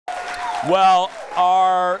Well,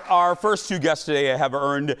 our first two guests today have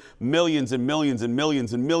earned millions and millions and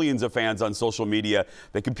millions and millions of fans on social media.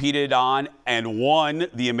 They competed on and won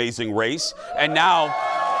The Amazing Race, and now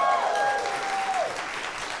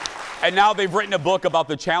they've written a book about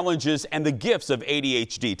the challenges and the gifts of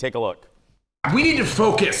ADHD. Take a look. We need to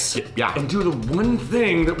focus and do the one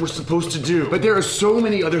thing that we're supposed to do. But there are so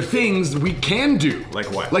many other things we can do.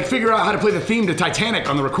 Like what? Like figure out how to play the theme to Titanic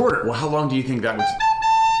on the recorder. Well, how long do you think that would...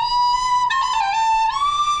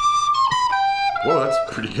 Whoa, that's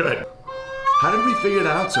pretty good. How did we figure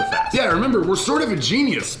that out so fast? Yeah, remember, we're sort of a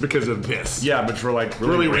genius because of this. Yeah, but for like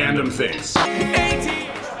Really random things.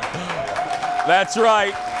 That's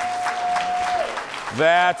right.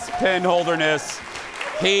 That's Penn Holderness.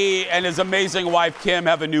 He and his amazing wife, Kim,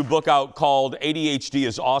 have a new book out called ADHD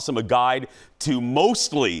is Awesome, a guide to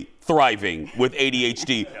mostly thriving with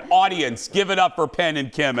ADHD. Audience, give it up for Penn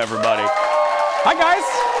and Kim, everybody. Hi, guys.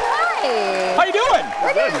 Hi. How you doing?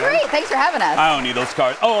 We're doing great. Thanks for having us. I don't need those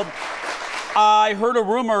cards. Oh, I heard a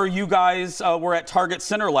rumor you guys were at Target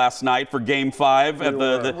Center last night for Game 5 at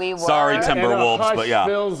the We were. sorry Timberwolves, but yeah.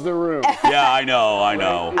 Fills the room. Yeah, I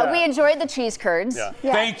know. We enjoyed the cheese curds. Yeah.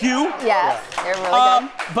 Thank you. Yeah, they're really good.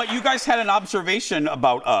 But you guys had an observation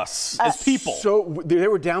about us as people. So they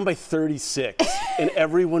were down by 36, and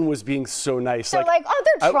everyone was being so nice. They're like, oh,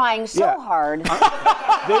 they're trying so hard.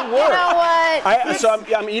 They were. You know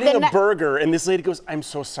what? I'm eating a burger, and this lady goes, "I'm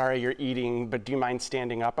so sorry you're eating, but do you mind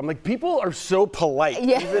standing up?" I'm like, people are so polite.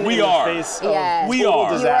 Yeah. Even We in the are. face of Yeah. We total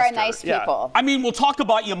are. You disaster. are nice people. I mean, we'll talk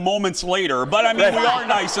about you moments later, but I mean, we are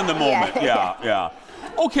nice in the moment. Yeah.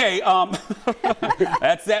 Okay,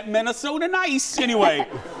 that's that Minnesota nice. Anyway,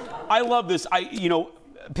 I love this.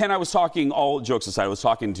 Penn, I was talking, all jokes aside, I was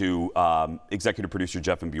talking to executive producer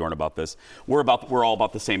Jeff and Bjorn about this. We're all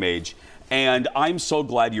about the same age. And I'm so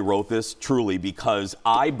glad you wrote this, truly, because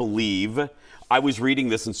I believe I was reading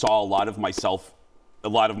this and saw a lot of myself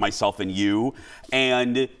in you.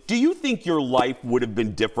 And do you think your life would have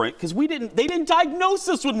been different? Because they didn't diagnose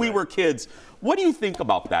us when we were kids. What do you think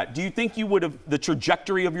about that? Do you think the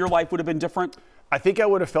trajectory of your life would have been different? I think I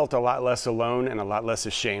would have felt a lot less alone and a lot less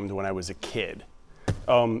ashamed when I was a kid.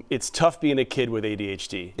 It's tough being a kid with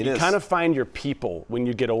ADHD. You kind of find your people when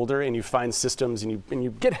you get older, and you find systems, and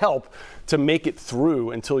you get help to make it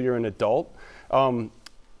through until you're an adult.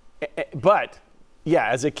 But yeah,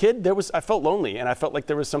 as a kid, I felt lonely, and I felt like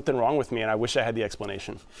there was something wrong with me, and I wish I had the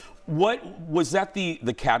explanation. What was that the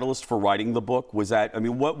catalyst for writing the book? Was that, I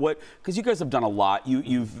mean, what? Because you guys have done a lot.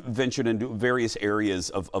 You've ventured into various areas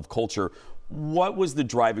of culture. What was the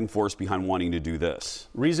driving force behind wanting to do this?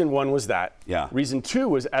 Reason one was that. Yeah. Reason two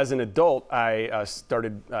was, as an adult, I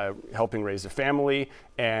started helping raise a family,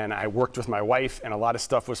 and I worked with my wife, and a lot of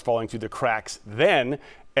stuff was falling through the cracks then,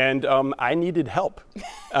 and I needed help.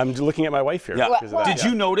 I'm looking at my wife here. Yeah. Because of that. Did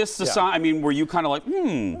you notice the sign? I mean, were you kind of like,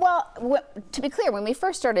 Well, to be clear, when we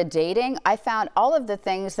first started dating, I found all of the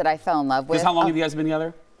things that I fell in love with. Because how long have you guys been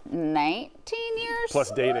together? 19 years?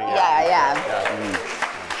 Plus dating. Yeah.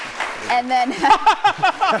 And then,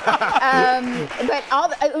 but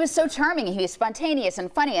it was so charming. He was spontaneous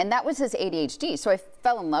and funny, and that was his ADHD. So I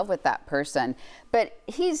fell in love with that person. But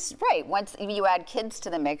he's right. Once you add kids to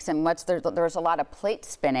the mix, and once there was a lot of plate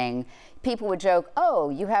spinning, people would joke, "Oh,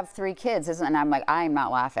 you have 3 kids," and I'm like, I am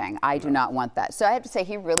not laughing. I do not want that. So I have to say,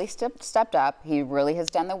 he really stepped up. He really has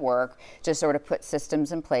done the work to sort of put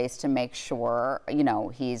systems in place to make sure,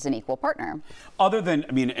 he's an equal partner. Other than,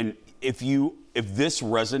 I mean, and if this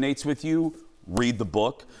resonates with you, read the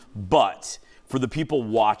book. But for the people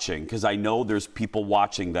watching, because I know there's people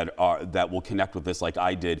watching that will connect with this like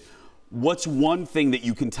I did, what's one thing that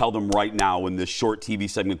you can tell them right now in this short TV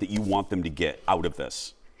segment that you want them to get out of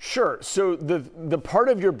this? Sure. So the part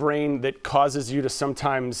of your brain that causes you to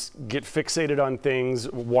sometimes get fixated on things,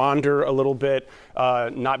 wander a little bit,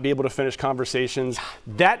 not be able to finish conversations,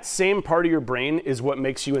 that same part of your brain is what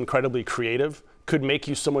makes you incredibly creative, could make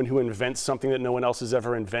you someone who invents something that no one else has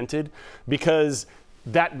ever invented, because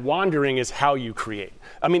that wandering is how you create.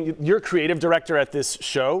 I mean, your creative director at this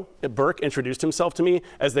show, Burke, introduced himself to me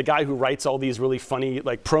as the guy who writes all these really funny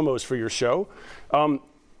promos for your show.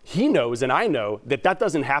 He knows, and I know, that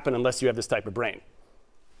doesn't happen unless you have this type of brain.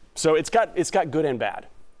 So it's got good and bad.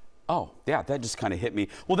 Oh, yeah, that just kind of hit me.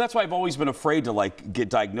 Well, that's why I've always been afraid to get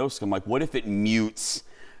diagnosed. I'm like, what if it mutes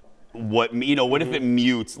what if it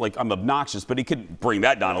mutes, I'm obnoxious, but he could bring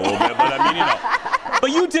that down a little bit. But I mean, But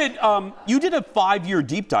you did a 5-year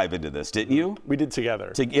deep dive into this, didn't you? We did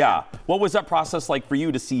together. Yeah. What was that process like for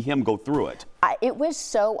you to see him go through it? It was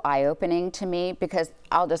so eye-opening to me because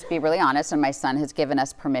I'll just be really honest, and my son has given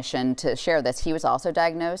us permission to share this. He was also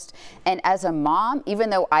diagnosed. And as a mom,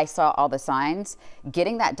 even though I saw all the signs,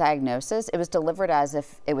 getting that diagnosis, it was delivered as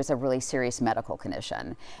if it was a really serious medical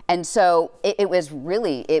condition. And so it was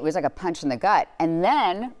like a punch in the gut. And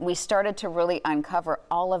then we started to really uncover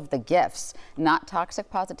all of the gifts, not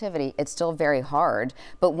toxic positivity. It's still very hard.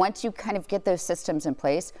 But once you kind of get those systems in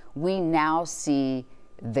place, we now see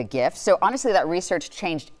the gift. So honestly, that research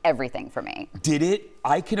changed everything for me. Did it?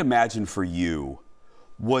 I can imagine for you,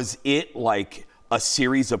 was it like a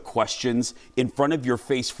series of questions in front of your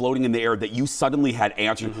face floating in the air that you suddenly had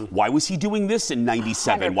answered? Why was he doing this in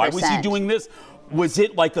 97? 100%. Why was he doing this? Was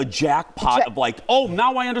it like a jackpot of like, oh,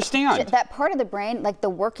 now I understand? That part of the brain, like the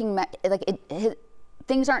working,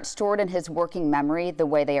 things aren't stored in his working memory the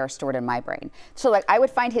way they are stored in my brain. So like I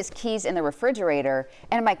would find his keys in the refrigerator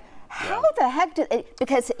and I'm like, how the heck did it,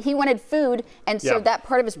 because he wanted food, and so that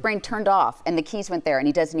part of his brain turned off, and the keys went there, and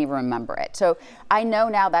he doesn't even remember it. So I know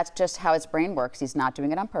now that's just how his brain works. He's not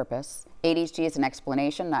doing it on purpose. ADHD is an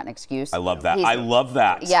explanation, not an excuse. I love that. I love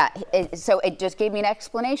that. Yeah, so it just gave me an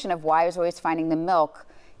explanation of why I was always finding the milk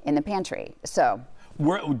in the pantry. So.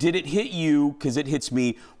 Did it hit you, because it hits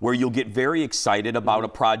me, where you'll get very excited about a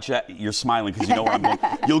project? You're smiling because you know where I'm going.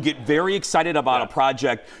 You'll get very excited about a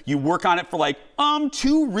project. You work on it for like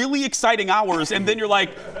 2 really exciting hours, and then you're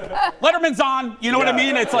like, Letterman's on. You know what I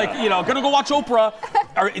mean? It's like, gonna go watch Oprah.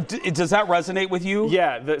 Does that resonate with you?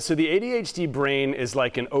 Yeah, so the ADHD brain is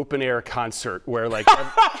like an open air concert where like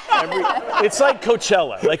it's like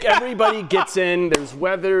Coachella. Like everybody gets in, there's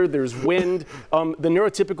weather, there's wind. The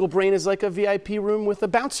neurotypical brain is like a VIP room with a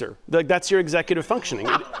bouncer. Like that's your executive functioning.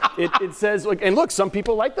 It says, like, and look, some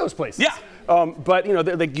people like those places. Yeah. But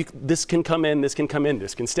this can come in, this can come in,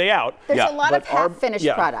 this can stay out. There's a lot of half-finished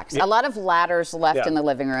products. A lot of ladders left in the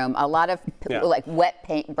living room. A lot of like wet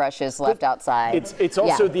paint brushes left outside. It's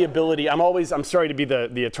also the ability. I'm sorry to be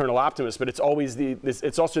the eternal optimist, but it's always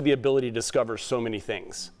it's also the ability to discover so many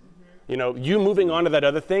things. You moving on to that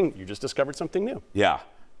other thing, you just discovered something new. Yeah.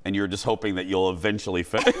 And you're just hoping that you'll eventually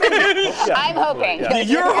fit. I'm hoping.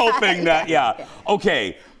 You're hoping that,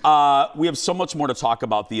 Okay, we have so much more to talk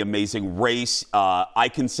about the amazing race. I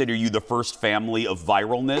consider you the first family of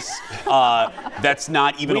viralness. That's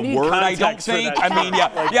not even a word, I don't think. I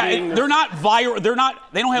mean, they're not viral.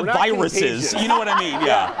 They don't have viruses. Contagious. You know what I mean?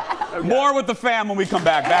 Yeah. Okay. More with the fam when we come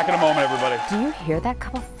back. Back in a moment, everybody. Do you hear that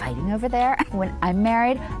couple fighting over there? When I'm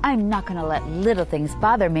married, I'm not going to let little things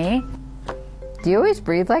bother me. Do you always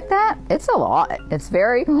breathe like that? It's a lot. It's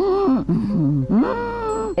very...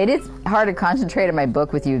 It is hard to concentrate on my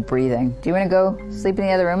book with you breathing. Do you want to go sleep in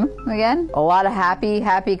the other room again? A lot of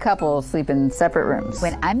happy couples sleep in separate rooms.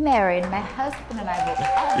 When I'm married, my husband and I will...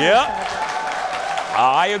 Yep.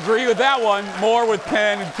 I agree with that one. More with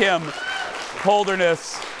Penn Kim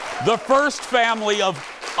Holderness. The first family of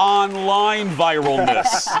online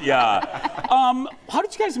viralness. How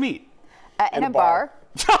did you guys meet? In a bar.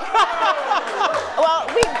 Well,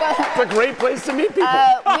 we both. It's a great place to meet people.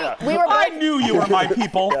 We were both, I knew you were my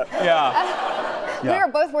people. We were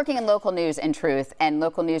both working in local news in Truth, and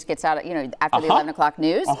local news gets out, after the 11 o'clock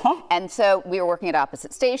news. And so we were working at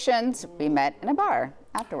opposite stations. We met in a bar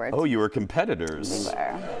afterwards. Oh, you were competitors. We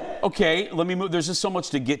were. Okay, let me move. There's just so much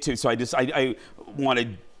to get to, so I want to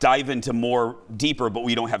dive into more deeper, but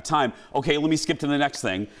we don't have time. Okay, let me skip to the next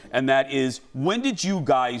thing, and that is, when did you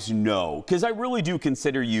guys know? Because I really do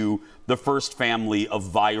consider you the first family of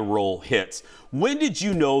viral hits. When did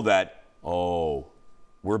you know that,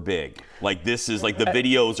 we're big? Like this is like the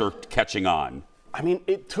videos are catching on. I mean,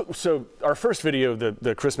 it took, so our first video,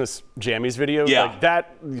 the Christmas Jammies video, like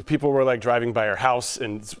that, people were like driving by our house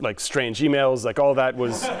and like strange emails, like all that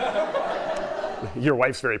was, your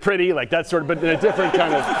wife's very pretty, like that sort of, but in a different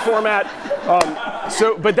kind of format.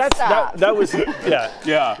 But that was,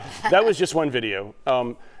 that was just one video.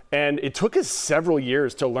 And it took us several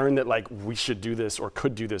years to learn that like we should do this or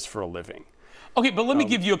could do this for a living. Okay, but let me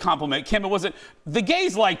give you a compliment. Kim, it wasn't, the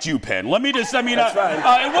gays liked you, Penn. Let me just,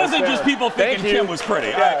 it wasn't just people thinking Kim was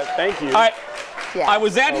pretty. Thank you. I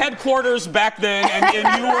was at headquarters back then, and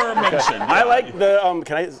you were mentioned. I like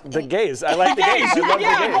the gays. I like the gays. I love the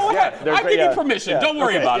gays. Go ahead. I give you permission. Don't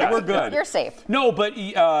worry about it. We're good. You're safe. No, but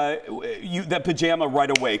that pajama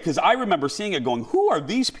right away, because I remember seeing it going, who are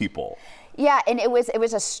these people? Yeah, and it was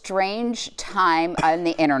a strange time on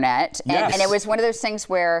the internet, and it was one of those things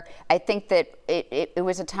where I think that it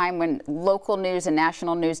was a time when local news and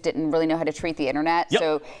national news didn't really know how to treat the internet.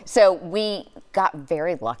 Yep. So we got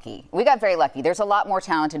very lucky. There's a lot more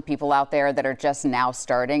talented people out there that are just now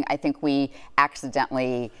starting. I think we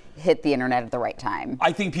accidentally hit the internet at the right time.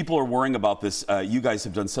 I think people are worrying about this. You guys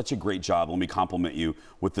have done such a great job. Let me compliment you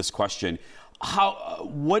with this question.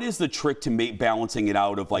 What is the trick to balancing it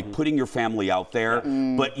out of like putting your family out there,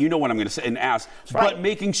 but you know what I'm going to say and ask, but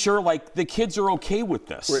making sure like the kids are okay with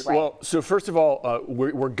this? Right. Well, so first of all,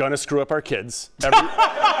 we're gonna screw up our kids.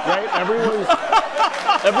 Right?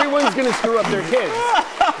 Everyone's gonna screw up their kids.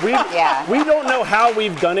 We don't know how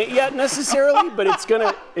we've done it yet necessarily, but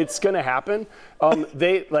it's gonna happen.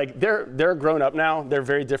 They're grown up now. They're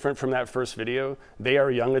very different from that first video. They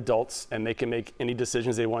are young adults and they can make any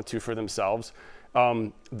decisions they want to for themselves.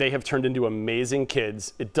 They have turned into amazing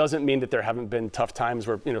kids. It doesn't mean that there haven't been tough times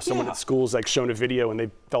where someone at school's like shown a video and they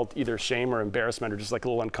felt either shame or embarrassment or just like a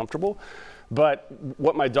little uncomfortable. But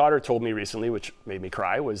what my daughter told me recently, which made me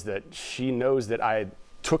cry, was that she knows that I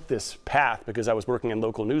took this path because I was working in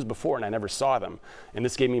local news before and I never saw them. And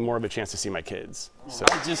this gave me more of a chance to see my kids. So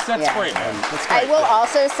that's great, man. That's great. I will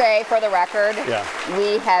also say, for the record,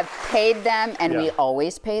 we have paid them and we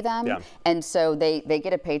always pay them. Yeah. And so they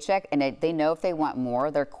get a paycheck and they know if they want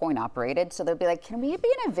more, they're coin operated. So they'll be like, can we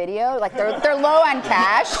be in a video? Like they're low on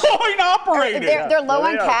cash. Coin operated. They're low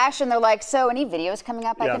on cash and they're like, so any videos coming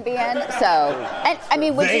up I can be in? So, and I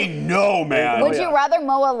mean, they know, man. Would you rather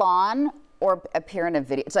mow a lawn or appear in a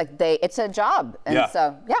video? It's like it's a job. And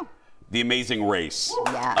so, The Amazing Race.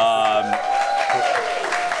 Yeah.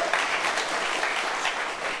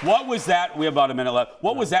 What was that? We have about a minute left.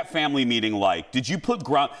 What was that family meeting like? Did you put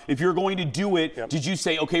if you're going to do it, did you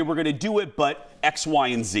say, okay, we're going to do it, but X, Y,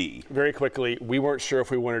 and Z? Very quickly, we weren't sure if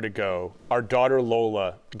we wanted to go. Our daughter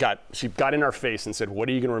Lola got in our face and said, what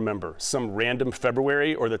are you going to remember? Some random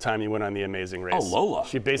February or the time you went on The Amazing Race? Oh, Lola.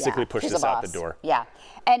 She basically pushed us out the door. Yeah.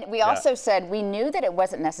 And we also said we knew that it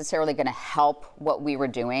wasn't necessarily going to help what we were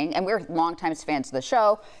doing. And we're longtime fans of the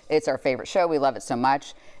show. It's our favorite show. We love it so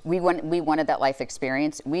much. We wanted that life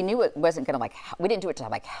experience. We knew it wasn't going to we didn't do it to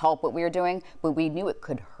help what we were doing, but we knew it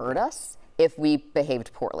could hurt us if we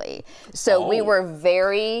behaved poorly. So we were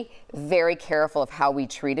very, very careful of how we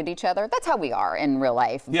treated each other. That's how we are in real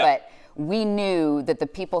life. Yeah. But we knew that the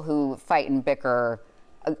people who fight and bicker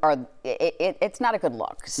it's not a good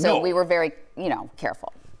look. So we were very,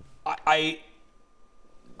 careful. I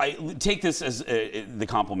take this as the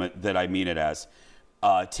compliment that I mean it as.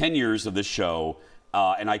 10 years of this show,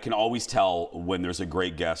 and I can always tell when there's a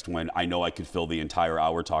great guest when I know I could fill the entire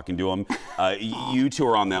hour talking to them. You two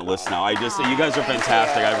are on that list now. You guys are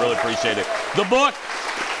fantastic. I really appreciate it. The book,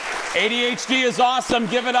 ADHD is awesome.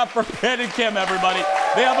 Give it up for Penn and Kim, everybody.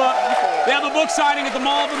 They have a book signing at the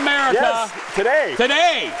Mall of America. Yes, today.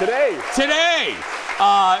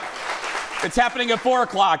 It's happening at 4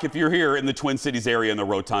 o'clock if you're here in the Twin Cities area in the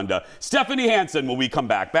Rotunda. Stephanie Hansen, when we come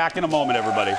back. Back in a moment, everybody.